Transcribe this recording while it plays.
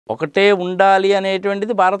ఒకటే ఉండాలి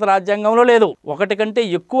అనేటువంటిది భారత రాజ్యాంగంలో లేదు. ఒకటి కంటే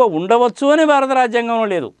ఎక్కువ ఉండవచ్చు అని భారత రాజ్యాంగంలో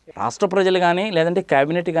లేదు. రాష్ట్ర ప్రజలు కానీ లేదంటే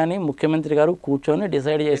కేబినెట్ కానీ ముఖ్యమంత్రి గారు కూర్చొని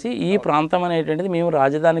డిసైడ్ చేసి ఈ ప్రాంతం అనేటువంటిది మేము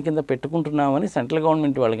రాజధాని కింద పెట్టుకుంటున్నామని సెంట్రల్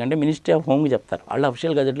గవర్నమెంట్ వాళ్ళకి అంటే మినిస్ట్రీ ఆఫ్ హోమ్కి చెప్తారు. వాళ్ళు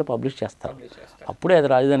అఫీషియల్ గజెట్లో పబ్లిష్ చేస్తారు. అప్పుడే అది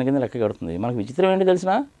రాజధాని కింద లెక్క కడుతుంది. మనకు విచిత్రం ఏంటి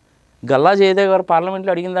తెలిసిన గల్లా జయదేవ్ గారు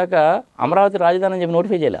పార్లమెంట్లో అడిగిన దాకా అమరావతి రాజధాని అని చెప్పి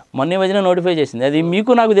నోటిఫై చేయలే. మొన్న మధ్యన నోటిఫై చేసింది. అది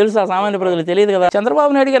మీకు నాకు తెలుసు, ఆ సామాన్య ప్రజలు తెలియదు కదా.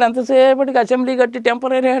 చంద్రబాబు నాయుడు గారు ఎంతసేపటికి అసెంబ్లీ కట్టి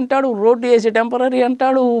టెంపరీ అంటాడు, రోడ్డు వేసి టెంపరీ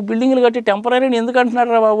అంటాడు, బిల్డింగ్లు కట్టి టెంపరీ ఎందుకు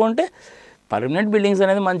అంటున్నారు రా బాబు అంటే పర్మనెంట్ బిల్డింగ్స్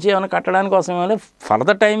అనేది మంచి ఏమైనా కట్టడానికి కోసం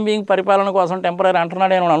ఫర్దర్ టైం బీయింగ్ పరిపాలన కోసం టెంపరీ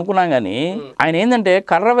అంటున్నాడు అని అనుకున్నాం. కానీ ఆయన ఏంటంటే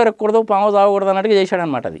కర్ర వెరకూడదు పాము తాగకూడదు అన్నట్టుగా చేశాడు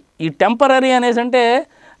అనమాట. అది ఈ టెంపరీ అనేసి అంటే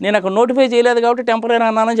నేను అక్కడ నోటిఫై చేయలేదు కాబట్టి టెంపరీ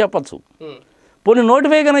అన్నానని చెప్పచ్చు. పోనీ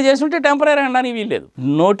నోటిఫై కనుక చేస్తుంటే టెంపరీ అనడానికి వీల్లేదు.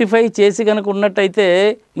 నోటిఫై చేసి కనుక ఉన్నట్టయితే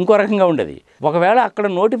ఇంకో రకంగా ఉండేది. ఒకవేళ అక్కడ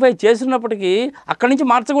నోటిఫై చేసినప్పటికీ అక్కడి నుంచి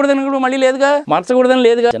మార్చకూడదని కూడా మళ్ళీ లేదుగా, మార్చకూడదని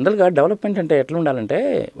లేదుగా. జనరల్గా డెవలప్మెంట్ అంటే ఎట్లా ఉండాలంటే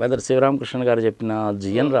వెదర్ శివరామకృష్ణ గారు చెప్పినా,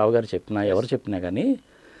 జిఎన్ రావు గారు చెప్పినా, ఎవరు చెప్పినా కానీ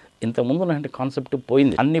ఇంతకుముందు ఉన్నటువంటి కాన్సెప్ట్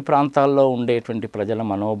పోయింది. అన్ని ప్రాంతాల్లో ఉండేటువంటి ప్రజల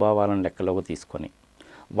మనోభావాలను లెక్కలోకి తీసుకొని,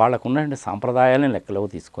 వాళ్ళకు ఉన్నటువంటి సాంప్రదాయాలను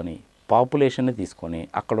లెక్కలోకి తీసుకొని, పాపులేషన్ని తీసుకొని,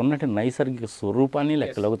 అక్కడ ఉన్నటువంటి నైసర్గిక స్వరూపాన్ని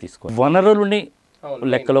లెక్కలోకి తీసుకొని, వనరులని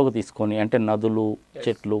లెక్కలోకి తీసుకొని, అంటే నదులు,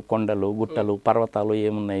 చెట్లు, కొండలు, గుట్టలు, పర్వతాలు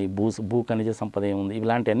ఏమున్నాయి, భూ ఖనిజ సంపద ఏముంది,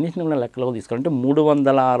 ఇలాంటి అన్నింటిని కూడా లెక్కలోకి తీసుకొని అంటే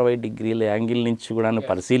 360 డిగ్రీల యాంగిల్ నుంచి కూడా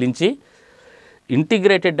పరిశీలించి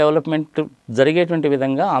ఇంటిగ్రేటెడ్ డెవలప్మెంట్ జరిగేటువంటి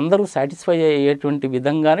విధంగా అందరూ సాటిస్ఫై అయ్యేటువంటి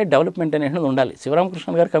విధంగానే డెవలప్మెంట్ అనేది ఉండాలి.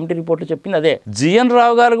 శివరామకృష్ణ గారు కమిటీ రిపోర్ట్లో చెప్పింది అదే. జిఎన్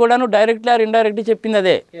రావు గారు కూడాను డైరెక్ట్లీ ఆర్ ఇండైరెక్ట్లీ చెప్పింది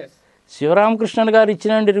అదే. శివరామకృష్ణ గారు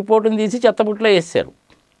ఇచ్చిన రిపోర్టుని తీసి చెత్తపుట్లో వేసారు.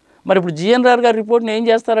 మరి ఇప్పుడు జిఎన్ రావు గారి రిపోర్ట్ని ఏం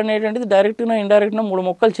చేస్తారనేటువంటిది డైరెక్ట్గా ఇండైరెక్ట్గా 3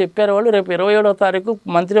 ముక్కలు చెప్పారు వాళ్ళు. రేపు 27వ తారీఖు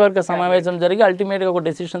మంత్రివర్గ సమావేశం జరిగి అల్టిమేట్గా ఒక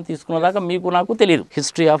డెసిషన్ తీసుకునేదాకా మీకు నాకు తెలియదు.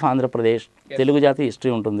 హిస్టరీ ఆఫ్ ఆంధ్రప్రదేశ్, తెలుగు జాతి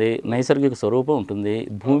హిస్టరీ ఉంటుంది, నైసర్గిక స్వరూపం ఉంటుంది,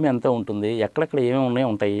 భూమి ఎంత ఉంటుంది, ఎక్కడెక్కడ ఏమేమి ఉన్నాయో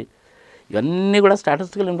ఉంటాయి, ఇవన్నీ కూడా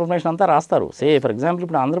స్టాటిస్టికల్ ఇన్ఫర్మేషన్ అంతా రాస్తారు. ఫర్ ఎగ్జాంపుల్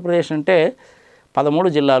ఇప్పుడు ఆంధ్రప్రదేశ్ అంటే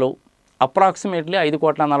 13 జిల్లాలు, అప్రాక్సిమేట్లీ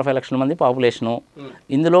 5,40,00,000 మంది పాపులేషను.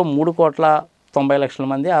 ఇందులో 3,90,00,000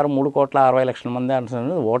 మంది 3,60,00,000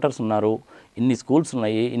 మంది ఓటర్స్ ఉన్నారు. ఇన్ని స్కూల్స్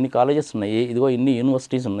ఉన్నాయి, ఇన్ని కాలేజెస్ ఉన్నాయి, ఇదిగో ఇన్ని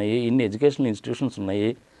యూనివర్సిటీస్ ఉన్నాయి, ఇన్ని ఎడ్యుకేషనల్ ఇన్స్టిట్యూషన్స్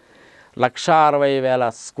ఉన్నాయి. 1,60,000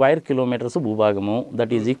 square kilometres భూభాగము,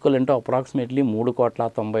 that is equal to approximately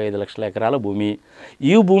 3,95,00,000 ఎకరాల భూమి.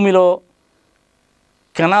 ఈ భూమిలో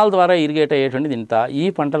కెనాల్ ద్వారా ఇరిగేట్ అయ్యేటువంటిది ఇంత, ఈ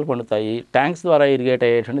పంటలు పండుతాయి, ట్యాంక్స్ ద్వారా ఇరిగేట్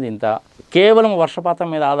అయ్యేటువంటిది ఇంత, కేవలం వర్షపాతం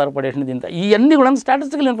మీద ఆధారపడేటువంటిది ఇంత, ఇవన్నీ కూడా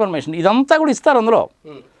స్టాటిస్టికల్ ఇన్ఫర్మేషన్ ఇదంతా కూడా ఇస్తారు. అందులో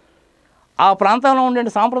ఆ ప్రాంతంలో ఉండే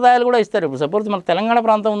సాంప్రదాయాలు కూడా ఇస్తారు. ఇప్పుడు సపోజ్ మన తెలంగాణ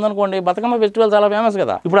ప్రాంతం ఉందనుకోండి, బతుకమ్మ ఫెస్టివల్ చాలా ఫేమస్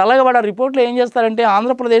కదా. ఇప్పుడు అలాగే వాడు ఆ రిపోర్ట్లో ఏం చేస్తారంటే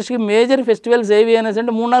ఆంధ్రప్రదేశ్కి మేజర్ ఫెస్టివల్స్ ఏవి అనేసి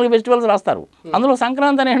అంటే 3-4 ఫెస్టివల్స్ రాస్తారు. అందులో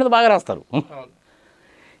సంక్రాంతి అనేది బాగా రాస్తారు.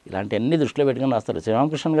 ఇలాంటివన్నీ దృష్టిలో పెట్టుకుని రాస్తారు.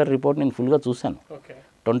 శివరామకృష్ణ గారి రిపోర్ట్ నేను ఫుల్గా చూశాను.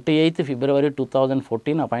 28 ఫిబ్రవరి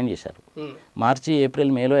 2014 అపాయింట్ చేశారు. మార్చి,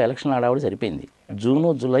 ఏప్రిల్, మేలో ఎలక్షన్ ఆడావిడ సరిపోయింది. జూను,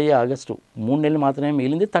 జూలై, ఆగస్టు 3 నెలలు మాత్రమే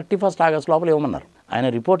మిగిలింది. 31 ఆగస్టు లోపల ఇవ్వమన్నారు. ఆయన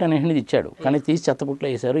రిపోర్ట్ అనేది ఇచ్చాడు, కానీ తీసి చెత్తపుట్లో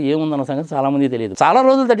వేశారు. ఏముందన్న సంగతి చాలామంది తెలియదు. చాలా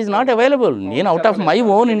రోజులు దట్ ఈస్ నాట్ అవైలబుల్. నేను out of my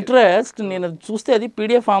own interest నేను చూస్తే అది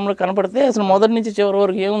పీడిఎఫ్ ఫామ్లో కనపడితే అసలు మొదటి నుంచి చివరి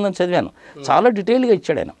వరకు ఏముందని చదివాను. చాలా డీటెయిల్గా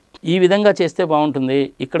ఇచ్చాడు ఆయన. ఈ విధంగా చేస్తే బాగుంటుంది,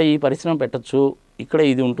 ఇక్కడ ఈ పరిశ్రమ పెట్టచ్చు, ఇక్కడ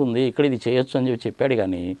ఇది ఉంటుంది, ఇక్కడ ఇది చేయొచ్చు అని చెప్పాడు.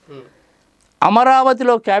 కానీ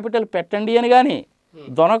అమరావతిలో క్యాపిటల్ పెట్టండి అని కానీ,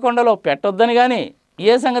 దొనకొండలో పెట్టొద్దని కానీ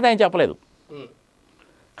ఏ సంగతి ఆయన చెప్పలేదు.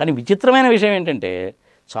 కానీ విచిత్రమైన విషయం ఏంటంటే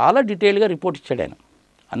చాలా డీటెయిల్గా రిపోర్ట్ ఇచ్చాడు ఆయన.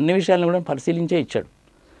 అన్ని విషయాలను కూడా పరిశీలించే ఇచ్చాడు.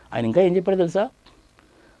 ఆయన ఇంకా ఏం చెప్పాడు తెలుసా?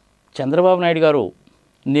 చంద్రబాబు నాయుడు గారు,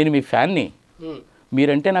 నేను మీ ఫ్యాన్ని,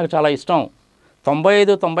 మీరంటే నాకు చాలా ఇష్టం.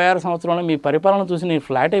 95-96 సంవత్సరంలో మీ పరిపాలన చూసి నేను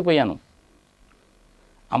ఫ్లాట్ అయిపోయాను.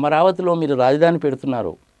 అమరావతిలో మీరు రాజధాని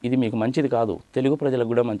పెడుతున్నారు, ఇది మీకు మంచిది కాదు, తెలుగు ప్రజలకు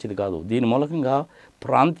కూడా మంచిది కాదు. దీని మూలకంగా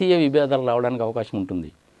ప్రాంతీయ విభేదాలు రావడానికి అవకాశం ఉంటుంది.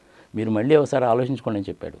 మీరు మళ్ళీ ఒకసారి ఆలోచించుకోండి అని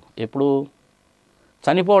చెప్పాడు. ఎప్పుడు?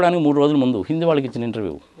 చనిపోవడానికి 3 రోజుల ముందు హిందీ వాళ్ళకి ఇచ్చిన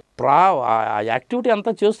ఇంటర్వ్యూ. ఆ యాక్టివిటీ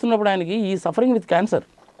అంతా చేస్తున్నప్పుడు ఆయనకి ఈ suffering with cancer,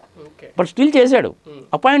 but still చేశాడు.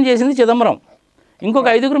 అపాయింట్ చేసింది చిదంబరం. ఇంకొక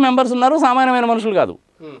 5 మెంబర్స్ ఉన్నారు, సామాన్యమైన మనుషులు కాదు.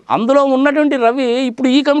 అందులో ఉన్నటువంటి రవి ఇప్పుడు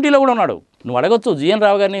ఈ కమిటీలో కూడా ఉన్నాడు. నువ్వు అడగొచ్చు జిఎన్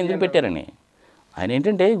రావు గారిని ఎందుకు పెట్టారని. ఆయన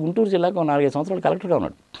ఏంటంటే గుంటూరు జిల్లాకు 4-5 సంవత్సరాలు కలెక్టర్గా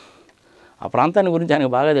ఉన్నాడు. ఆ ప్రాంతాన్ని గురించి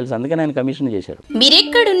ఆయనకు బాగా తెలుసు, అందుకని ఆయన కమిషన్ చేశారు.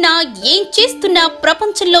 మీరెక్కడున్నా ఏం చేస్తున్నా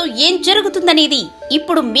ప్రపంచంలో ఏం జరుగుతుందనేది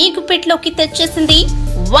ఇప్పుడు మీ గుప్పెట్లోకి తెచ్చేసింది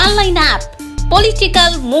ఆన్లైన్ యాప్.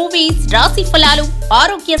 పొలిటికల్, మూవీస్, రాశి ఫలాలు,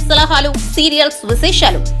 ఆరోగ్య సలహాలు, సీరియల్స్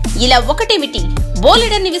విశేషాలు, ఇలా ఒకటేమిటి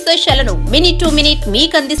బోలెడన్ని విశేషాలను మినిట్ టు మినిట్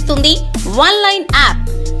మీకు అందిస్తుంది ఆన్లైన్ యాప్.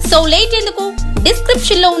 సో లేట్ ఎందుకు,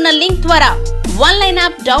 డిస్క్రిప్షన్ లో ఉన్న లింక్ ద్వారా ఆన్లైన్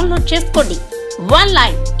యాప్ డౌన్లోడ్ చేసుకోండి.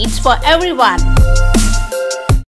 Online, it's for everyone.